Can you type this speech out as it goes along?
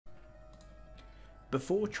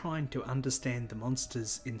Before trying to understand the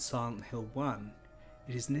monsters in Silent Hill 1,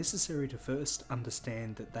 it is necessary to first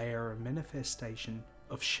understand that they are a manifestation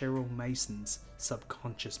of Cheryl Mason's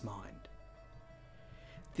subconscious mind.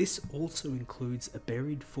 This also includes a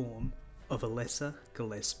buried form of Alessa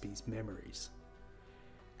Gillespie's memories.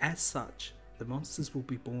 As such, the monsters will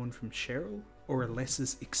be born from Cheryl or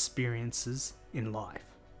Alessa's experiences in life.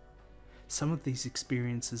 Some of these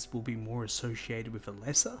experiences will be more associated with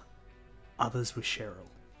Alessa, others with Cheryl.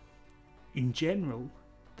 In general,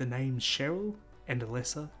 the names Cheryl and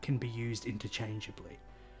Alessa can be used interchangeably.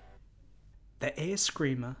 The air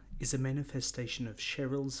screamer is a manifestation of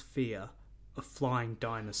Cheryl's fear of flying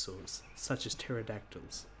dinosaurs, such as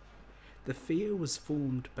pterodactyls. The fear was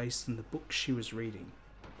formed based on the book she was reading,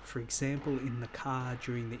 for example in the car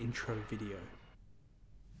during the intro video.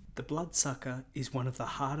 The bloodsucker is one of the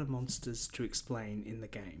harder monsters to explain in the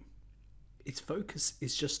game. Its focus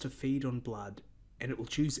is just to feed on blood, and it will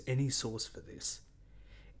choose any source for this.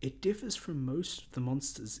 It differs from most of the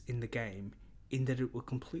monsters in the game in that it will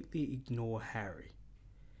completely ignore Harry.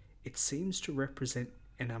 It seems to represent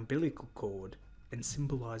an umbilical cord and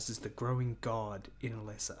symbolises the growing god in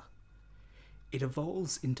Alessa. It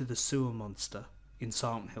evolves into the sewer monster in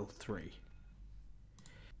Silent Hill 3.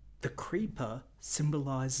 The creeper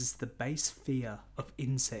symbolises the base fear of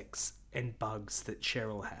insects and bugs that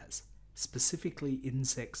Cheryl has, specifically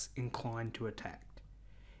insects inclined to attack.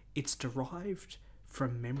 It's derived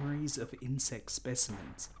from memories of insect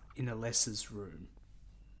specimens in Alessa's room.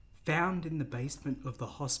 Found in the basement of the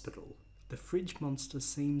hospital, the fridge monster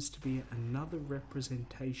seems to be another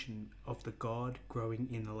representation of the god growing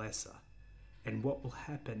in Alessa, and what will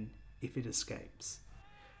happen if it escapes.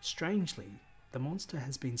 Strangely, the monster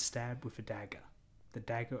has been stabbed with a dagger, the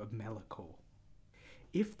dagger of Malachor.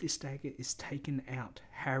 If this dagger is taken out,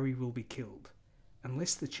 Harry will be killed,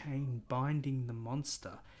 unless the chain binding the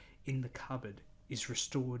monster in the cupboard is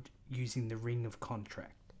restored using the Ring of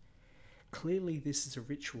Contract. Clearly this is a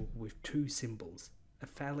ritual with two symbols, a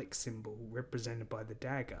phallic symbol represented by the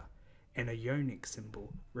dagger and a yonic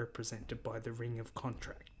symbol represented by the Ring of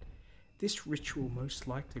Contract. This ritual most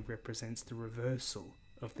likely represents the reversal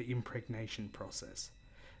of the impregnation process,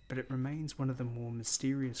 but it remains one of the more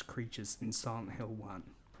mysterious creatures in Silent Hill 1.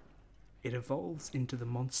 It evolves into the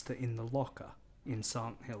monster in the locker in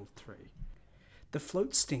Silent Hill 3. The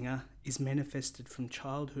float stinger is manifested from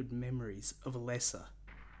childhood memories of Alessa,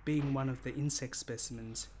 being one of the insect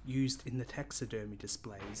specimens used in the taxidermy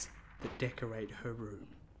displays that decorate her room.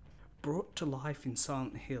 Brought to life in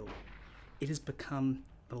Silent Hill, it has become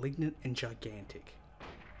malignant and gigantic.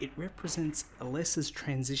 It represents Alessa's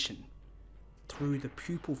transition through the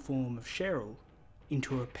pupil form of Cheryl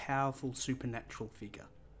into a powerful supernatural figure.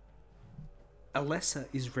 Alessa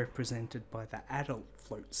is represented by the adult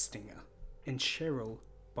float stinger, and Cheryl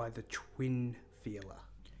by the twin feeler.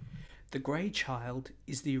 The Grey Child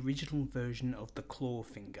is the original version of the claw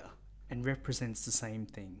finger and represents the same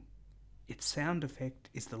thing. Its sound effect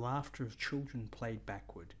is the laughter of children played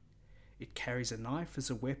backward. It carries a knife as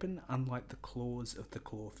a weapon, unlike the claws of the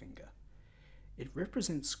clawfinger. It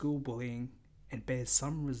represents school bullying and bears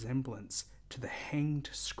some resemblance to the Hanged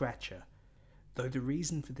Scratcher, though the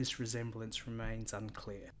reason for this resemblance remains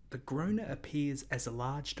unclear. The Groaner appears as a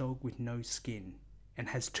large dog with no skin and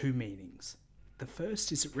has two meanings. The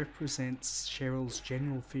first is it represents Cheryl's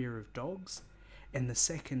general fear of dogs, and the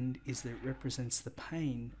second is that it represents the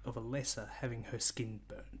pain of Alessa having her skin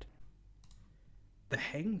burned. The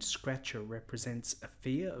Hanged Scratcher represents a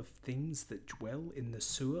fear of things that dwell in the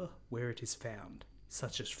sewer where it is found,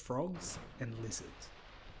 such as frogs and lizards.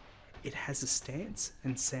 It has a stance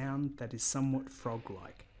and sound that is somewhat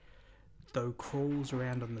frog-like, though crawls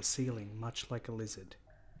around on the ceiling much like a lizard.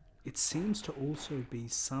 It seems to also be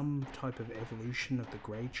some type of evolution of the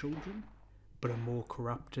Grey Children, but a more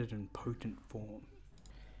corrupted and potent form.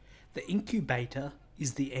 The Incubator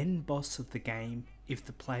is the end boss of the game if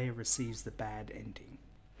the player receives the bad ending.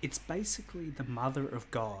 It's basically the mother of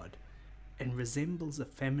God and resembles a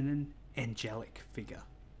feminine, angelic figure.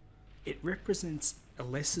 It represents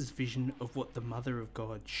Alessa's vision of what the mother of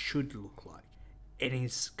God should look like, and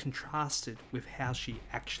is contrasted with how she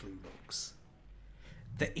actually looks.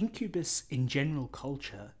 The incubus in general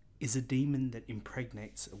culture is a demon that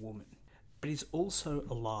impregnates a woman, but is also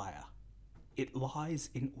a liar. It lies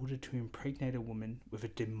in order to impregnate a woman with a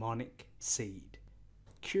demonic seed.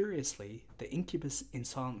 Curiously, the incubus in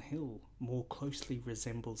Silent Hill more closely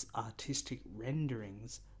resembles artistic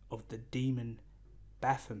renderings of the demon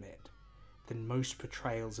Baphomet than most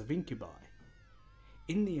portrayals of incubi.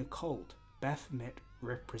 In the occult, Baphomet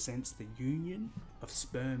represents the union of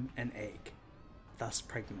sperm and egg, thus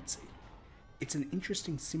pregnancy. It's an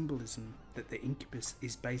interesting symbolism that the incubus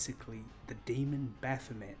is basically the demon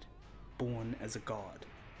Baphomet born as a god.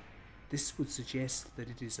 This would suggest that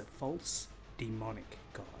it is a false, demonic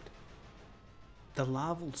god. The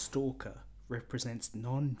larval stalker represents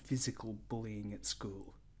non-physical bullying at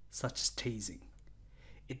school, such as teasing.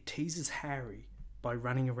 It teases Harry by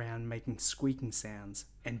running around making squeaking sounds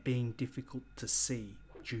and being difficult to see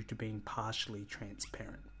due to being partially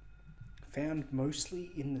transparent. Found mostly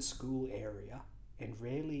in the school area and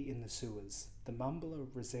rarely in the sewers, the mumbler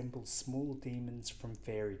resembles small demons from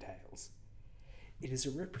fairy tales. It is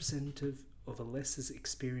a representative of Alessa's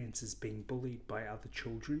experiences being bullied by other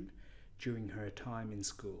children during her time in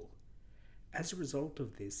school. As a result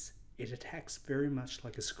of this, it attacks very much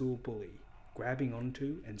like a school bully, grabbing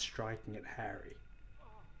onto and striking at Harry.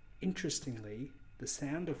 Interestingly, the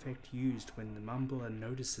sound effect used when the mumbler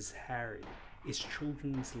notices Harry is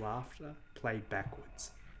children's laughter played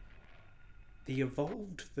backwards. The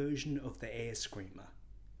evolved version of the air screamer,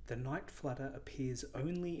 the night flutter, appears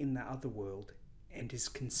only in the other world and is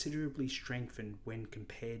considerably strengthened when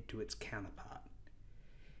compared to its counterpart.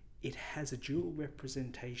 It has a dual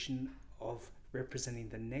representation of representing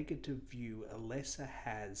the negative view Alessa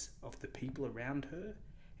has of the people around her,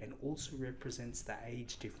 and also represents the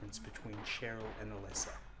age difference between Cheryl and Alessa.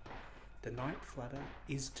 The night flutter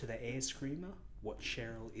is to the air screamer what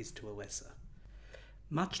Cheryl is to Alessa.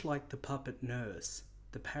 Much like the puppet nurse,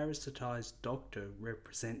 the parasitized doctor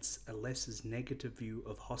represents Alessa's negative view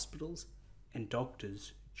of hospitals and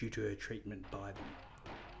doctors due to her treatment by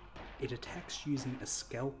them. It attacks using a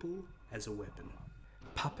scalpel as a weapon.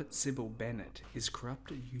 Puppet Sybil Bennett is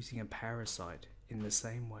corrupted using a parasite in the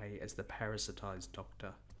same way as the parasitized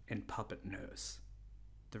doctor and puppet nurse.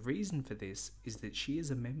 The reason for this is that she is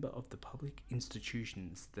a member of the public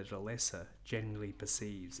institutions that Alessa generally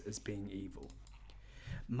perceives as being evil.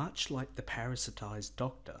 Much like the parasitized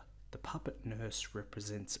doctor, the puppet nurse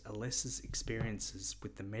represents Alessa's experiences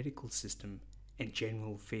with the medical system and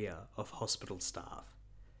general fear of hospital staff.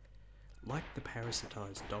 Like the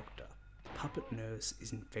parasitized doctor, the puppet nurse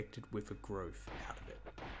is infected with a growth out of it.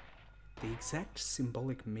 The exact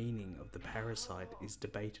symbolic meaning of the parasite is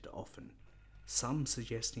debated often, some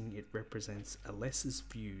suggesting it represents Alessa's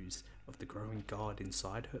views of the growing god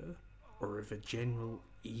inside her, or of a general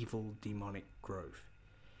evil demonic growth.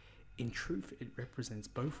 In truth, it represents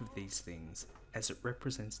both of these things, as it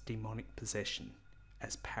represents demonic possession,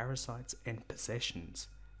 as parasites and possessions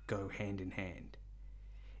go hand in hand.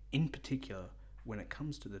 In particular, when it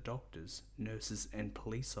comes to the doctors, nurses and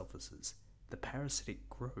police officers, the parasitic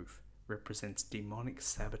growth represents demonic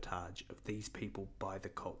sabotage of these people by the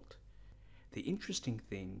cult. The interesting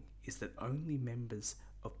thing is that only members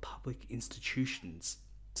of public institutions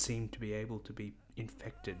seem to be able to be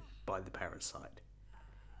infected by the parasite.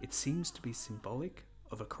 It seems to be symbolic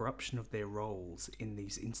of a corruption of their roles in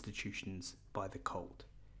these institutions by the cult.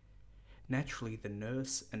 Naturally, the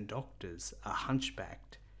nurse and doctors are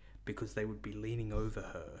hunchbacked because they would be leaning over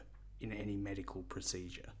her in any medical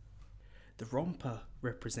procedure. The romper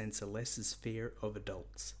represents Alessa's fear of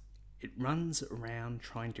adults. It runs around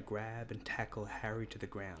trying to grab and tackle Harry to the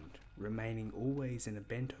ground, remaining always in a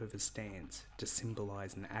bent over stance to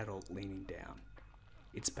symbolize an adult leaning down.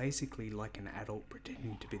 It's basically like an adult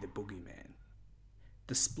pretending to be the boogeyman.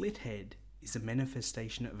 The split head is a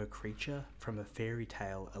manifestation of a creature from a fairy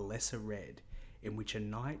tale Alessa read, in which a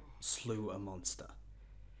knight slew a monster.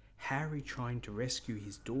 Harry trying to rescue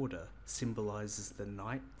his daughter symbolizes the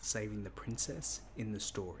knight saving the princess in the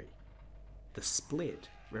story. The split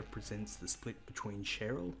represents the split between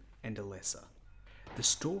Cheryl and Alessa. The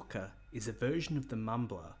stalker is a version of the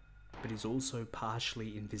mumbler, but is also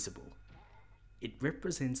partially invisible. It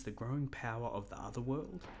represents the growing power of the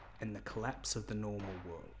otherworld and the collapse of the normal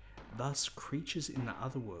world. Thus, creatures in the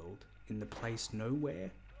otherworld, in the place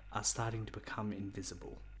nowhere, are starting to become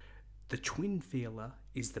invisible. The twin feeler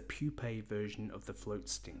is the pupae version of the float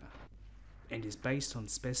stinger, and is based on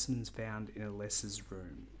specimens found in Alessa's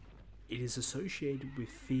room. It is associated with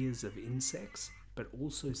fears of insects, but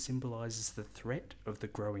also symbolizes the threat of the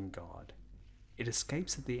growing god. It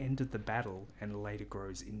escapes at the end of the battle and later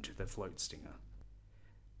grows into the float stinger.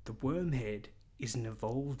 The wormhead is an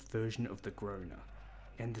evolved version of the groaner,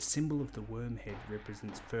 and the symbol of the wormhead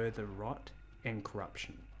represents further rot and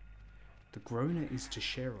corruption. The groaner is to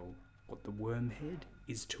Cheryl what the wormhead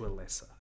is to Alessa.